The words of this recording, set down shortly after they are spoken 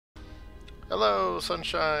Hello,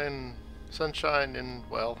 sunshine. Sunshine in,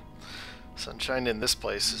 well, sunshine in this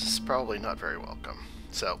place is probably not very welcome.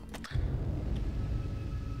 So,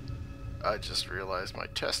 I just realized my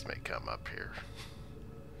test may come up here.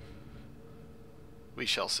 We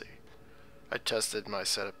shall see. I tested my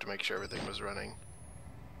setup to make sure everything was running.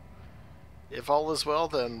 If all is well,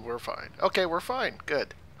 then we're fine. Okay, we're fine.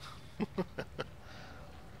 Good.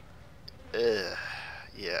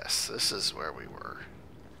 Yes, this is where we were.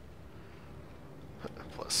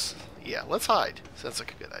 Plus, yeah, let's hide. Sounds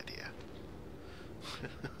like a good idea.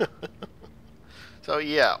 So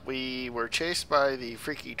yeah, we were chased by the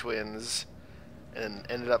freaky twins and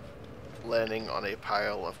ended up landing on a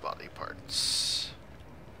pile of body parts.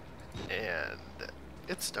 And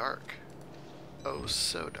it's dark. Oh,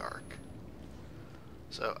 so dark.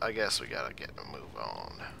 So I guess we gotta get a move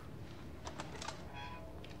on.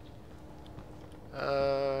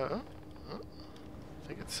 I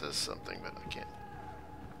think it says something, but I can't.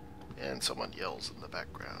 And someone yells in the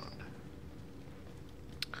background.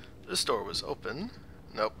 This door was open.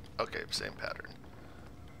 Nope. Okay, same pattern.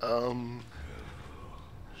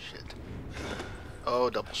 Shit. Oh,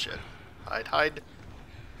 double shit. Hide, hide.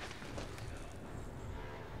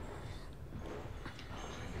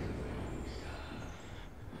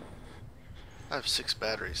 I have 6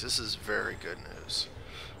 batteries. This is very good news.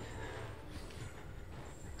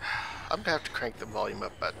 I'm gonna have to crank the volume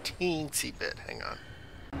up a teensy bit. Hang on.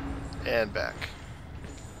 And back.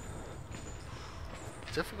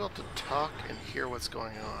 Difficult to talk and hear what's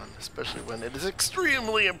going on, especially when it is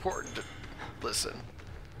extremely important to listen.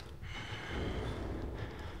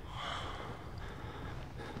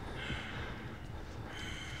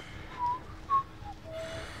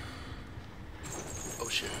 Oh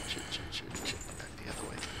shit, shit, shit, shit, shit. Back the other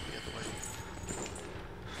way, the other way.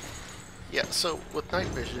 Yeah, so with night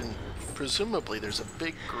vision, presumably there's a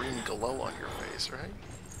big green glow on your face, right?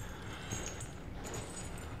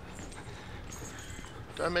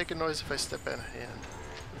 Do I make a noise if I step in a hand?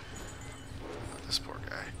 Not this poor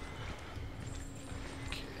guy.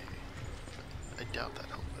 Okay. I doubt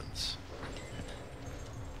that opens.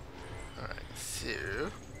 Alright,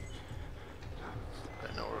 so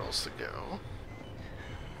I know where else to go.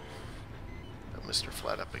 Got Mr.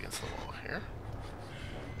 Flat up against the wall here.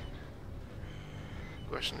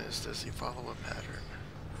 Question is, does he follow a pattern?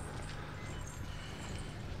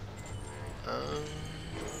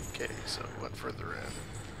 Okay, so he went further in.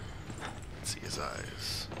 Let's see his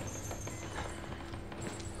eyes.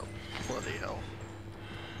 Oh, bloody hell.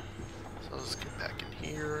 So let's get back in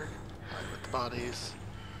here. Hide with the bodies.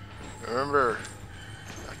 Remember,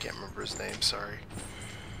 I can't remember his name, sorry.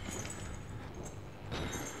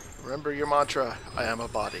 Remember your mantra, I am a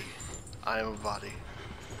body. I am a body.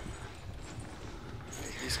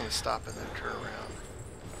 Okay, he's gonna stop and then turn around.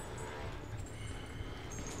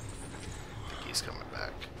 He's coming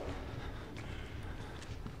back.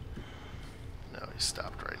 No, he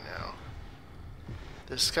stopped right now.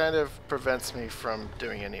 This kind of prevents me from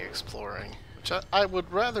doing any exploring, which I would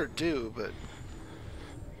rather do, but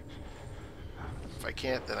if I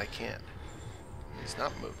can't, then I can't. He's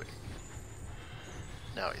not moving.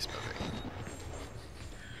 Now he's moving.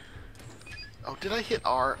 Oh, did I hit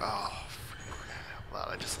R? Oh, wow,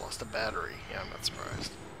 I just lost a battery. Yeah, I'm not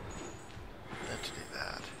surprised. I meant to do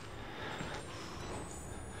that.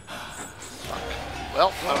 Fuck.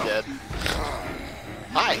 Well, I'm dead.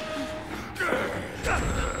 Hi!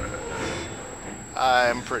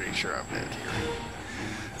 I'm pretty sure I'm dead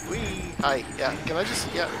here. Whee! Hi. Yeah, can I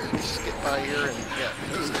just, just get by here and,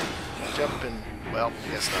 just jump and, well, I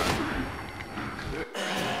guess not.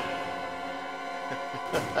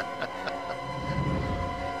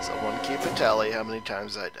 Someone keep a tally how many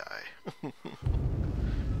times I die.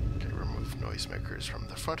 Okay, remove noisemakers from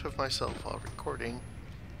the front of myself while recording.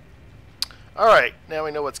 Alright, now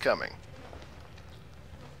we know what's coming.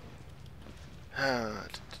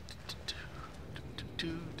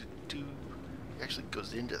 He actually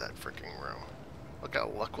goes into that freaking room. What kind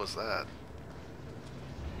of luck was that?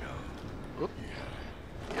 Whoop.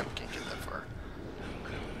 Yep, can't get that far.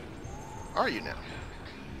 Are you now?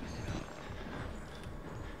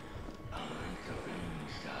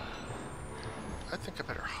 I think I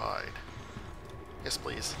better hide. Yes,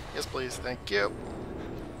 please. Yes, please. Thank you.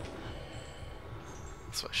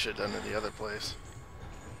 That's what I should have done in the other place.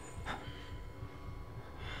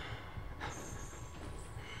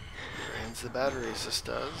 Drains the batteries, this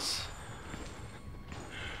does.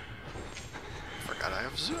 Forgot I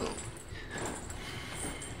have zoom.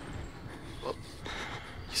 Whoop.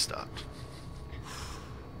 He stopped.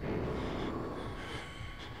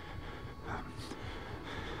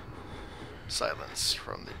 Silence. space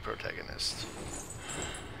from the protagonist.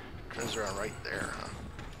 Turns around right there, huh?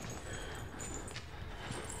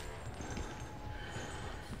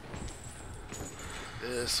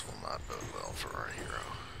 This will not bode well for our hero.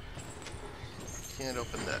 Can't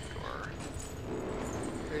open that door.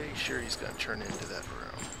 Pretty sure he's gonna turn into that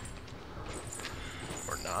room.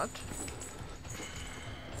 Or not?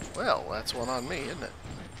 Well, that's one on me, isn't it?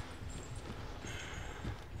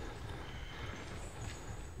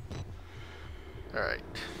 Alright.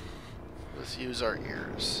 Let's use our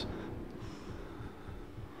ears.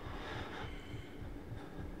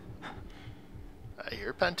 I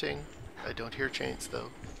hear punting. I don't hear chains, though.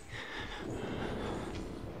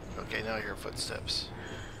 Okay, now I hear footsteps.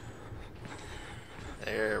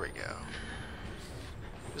 There we go.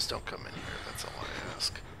 Just don't come in here, that's all I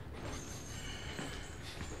ask.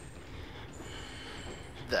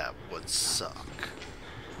 That would suck.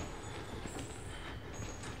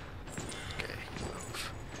 Okay,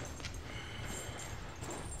 move.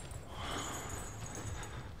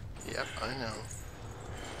 Yep, I know.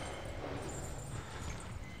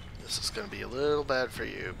 This is going to be a little bad for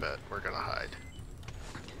you, but we're going to hide.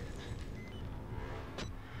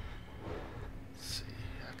 Let's see,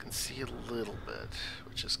 I can see a little bit,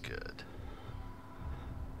 which is good.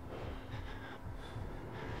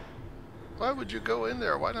 Why would you go in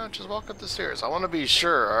there? Why not just walk up the stairs? I want to be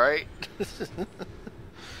sure, alright?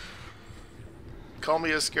 Call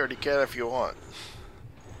me a scaredy cat if you want.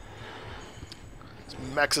 This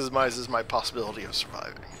maximizes my possibility of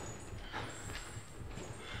surviving,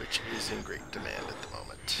 which is in great demand at the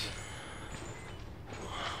moment.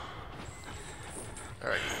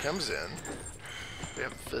 Alright, he comes in. We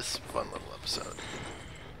have this fun little episode.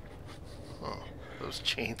 Oh, those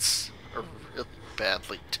chains are real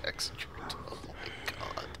badly textured. Oh my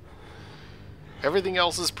god. Everything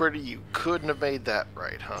else is pretty. You couldn't have made that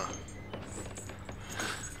right, huh?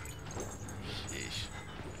 Sheesh.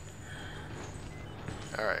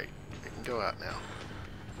 Alright, we can go out now.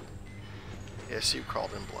 Yes, you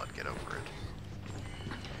crawled in blood. Get over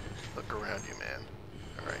it. Look around you, man.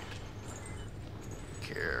 Alright.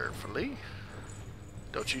 Carefully.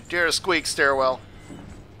 Don't you dare squeak, stairwell.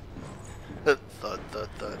 Thud, thud,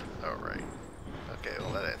 thud. Alright. Okay,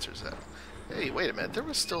 well that answers that. Hey, wait a minute. There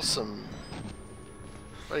was still some...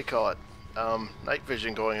 What do you call it? Night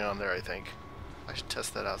vision going on there, I think. I should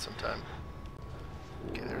test that out sometime.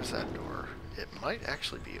 Okay, there's that door. It might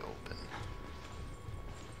actually be open.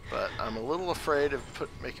 But I'm a little afraid of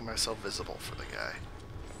making myself visible for the guy.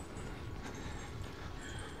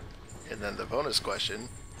 And then the bonus question,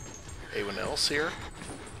 anyone else here?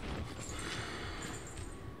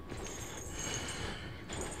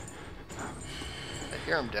 I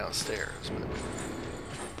hear him downstairs, but...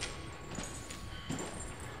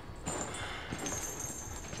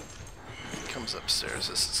 If he comes upstairs,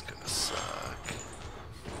 this is gonna suck.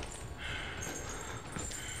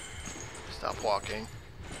 Stop walking.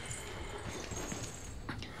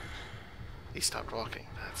 He stopped walking.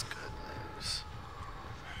 That's good news.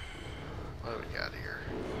 What do we got here?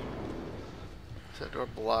 Is that door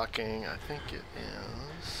blocking? I think it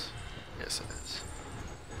is. Yes, it is.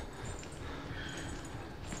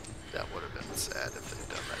 That would have been sad if they'd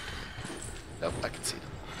done that to me. Nope, I can see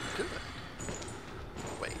them. Good.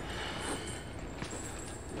 Wait.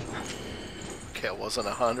 Okay, I wasn't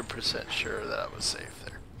 100% sure that I was safe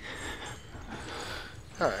there.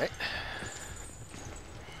 Alright.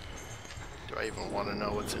 Do I even want to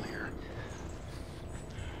know what's in here?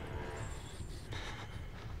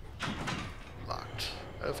 Locked.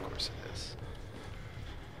 Of course it is.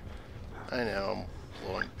 I know I'm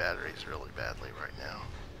blowing batteries really badly right now.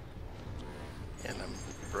 And I'm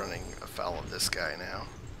running afoul of this guy now.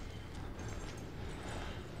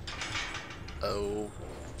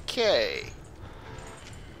 Okay.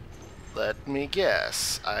 Let me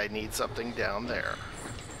guess. I need something down there.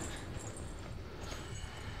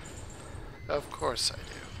 Of course I do.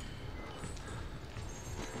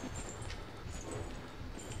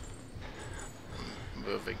 I'm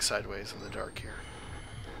moving sideways in the dark here.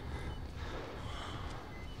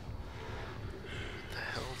 What the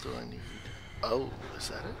hell do I need? Oh, is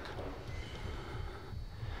that it?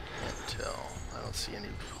 Can't tell. I don't see any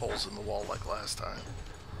holes in the wall like last time.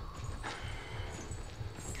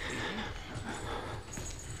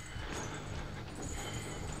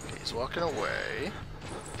 Okay, he's walking away.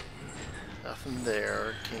 Nothing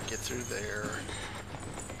there. Can't get through there.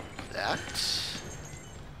 That.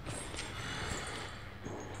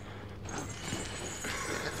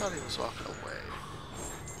 I thought he was walking away.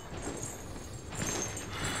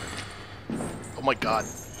 Oh my god.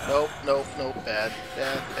 Nope, nope, nope. Bad,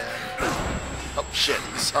 bad, bad. Oh shit,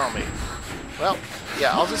 he saw me. Well,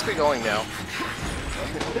 yeah, I'll just be going now.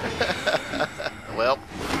 Well,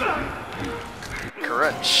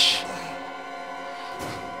 crunch.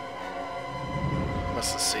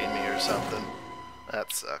 Must have seen me or something.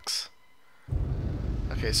 That sucks.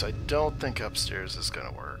 Okay, so I don't think upstairs is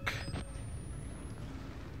gonna work.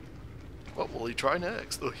 What will he try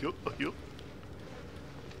next? Okay,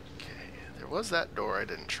 there was that door I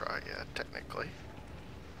didn't try yet, technically.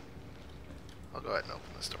 I'll go ahead and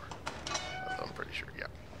open this door. I'm pretty sure, yeah.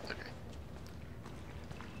 Okay.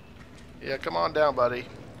 Yeah, come on down, buddy.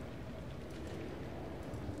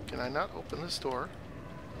 Can I not open this door?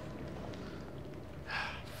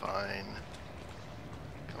 Fine.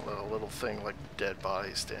 Don't let a little thing like dead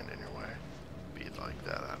body stand in your way. Be like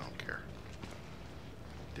that, I don't care.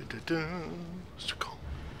 He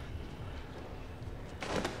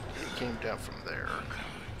came down from there.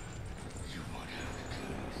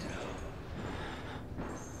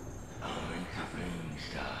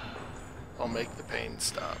 I'll make the pain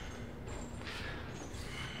stop.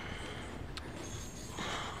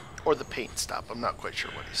 Or the paint stop. I'm not quite sure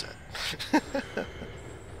what he said.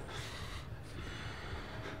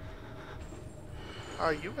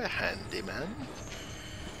 Are you a handyman?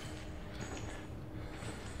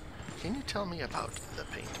 Can you tell me about the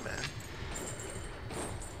paint man?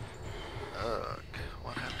 Ugh,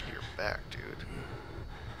 what happened to your back,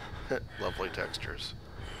 dude? Lovely textures.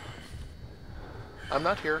 I'm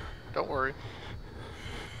not here. Don't worry.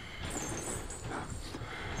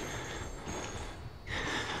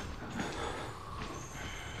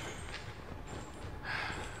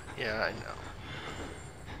 Yeah, I know.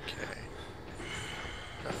 Okay.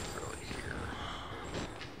 Nothing really here.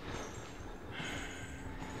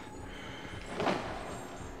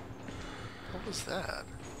 What was that?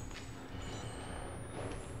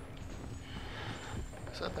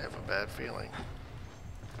 I suddenly have a bad feeling.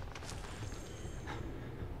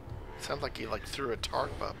 Sounds like he like threw a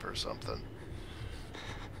tarp up or something.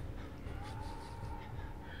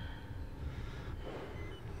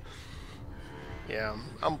 Yeah,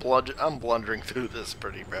 I'm blundering through this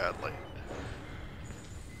pretty badly.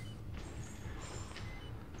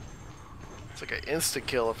 It's like an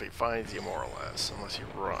insta-kill if he finds you, more or less, unless you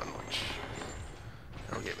run, which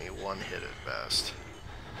that'll get me one hit at best.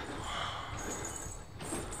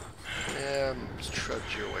 Yeah, just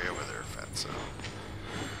trudge your way over there, fatso.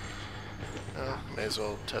 Well, may as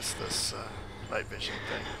well test this night vision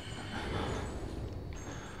thing.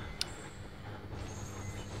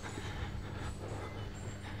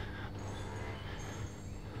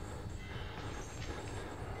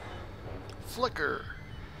 Flicker.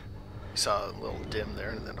 You saw a little dim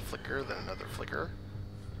there, and then a flicker, then another flicker.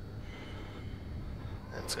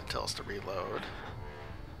 And it's going to tell us to reload.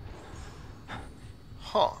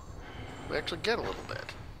 Huh. We actually get a little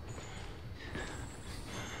bit.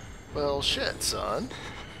 Well, shit, son.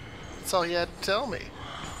 That's all you had to tell me.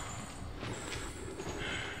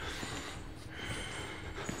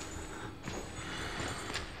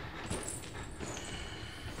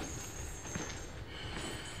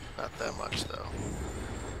 Not that much, though.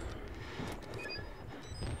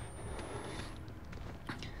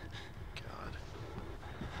 God.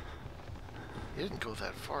 He didn't go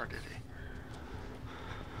that far, did he?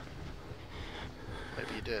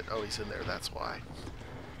 Maybe he did. Oh, he's in there, that's why.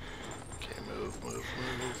 Okay, move, move,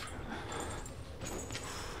 move.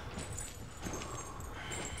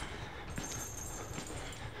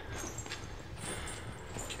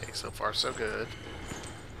 Okay, so far so good.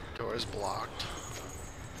 Door is blocked.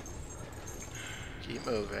 Keep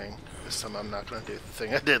moving. This time I'm not going to do the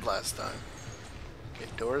thing I did last time. Okay,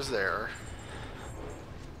 door's there.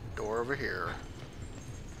 Door over here.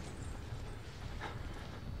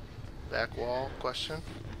 Back wall, question?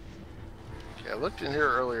 Okay, I looked in here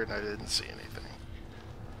earlier and I didn't see anything.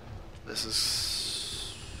 This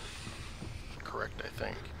is correct, I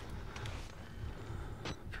think.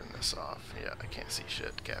 Turn this off. Yeah, I can't see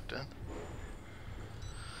shit, Captain.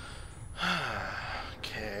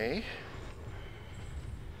 Okay.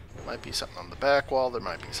 Might be something on the back wall, there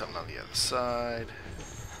might be something on the other side.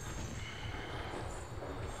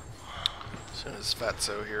 As soon as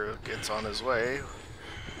Fatso here gets on his way.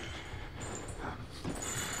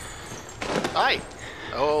 Hi!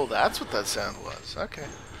 Oh, that's what that sound was. Okay.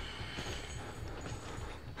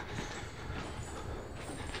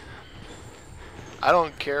 I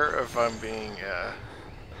don't care if I'm being,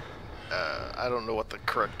 I don't know what the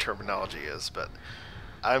correct terminology is, but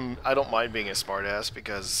I don't mind being a smartass,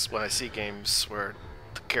 because when I see games where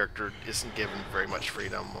the character isn't given very much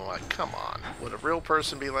freedom, I'm like, come on, would a real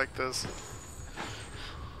person be like this?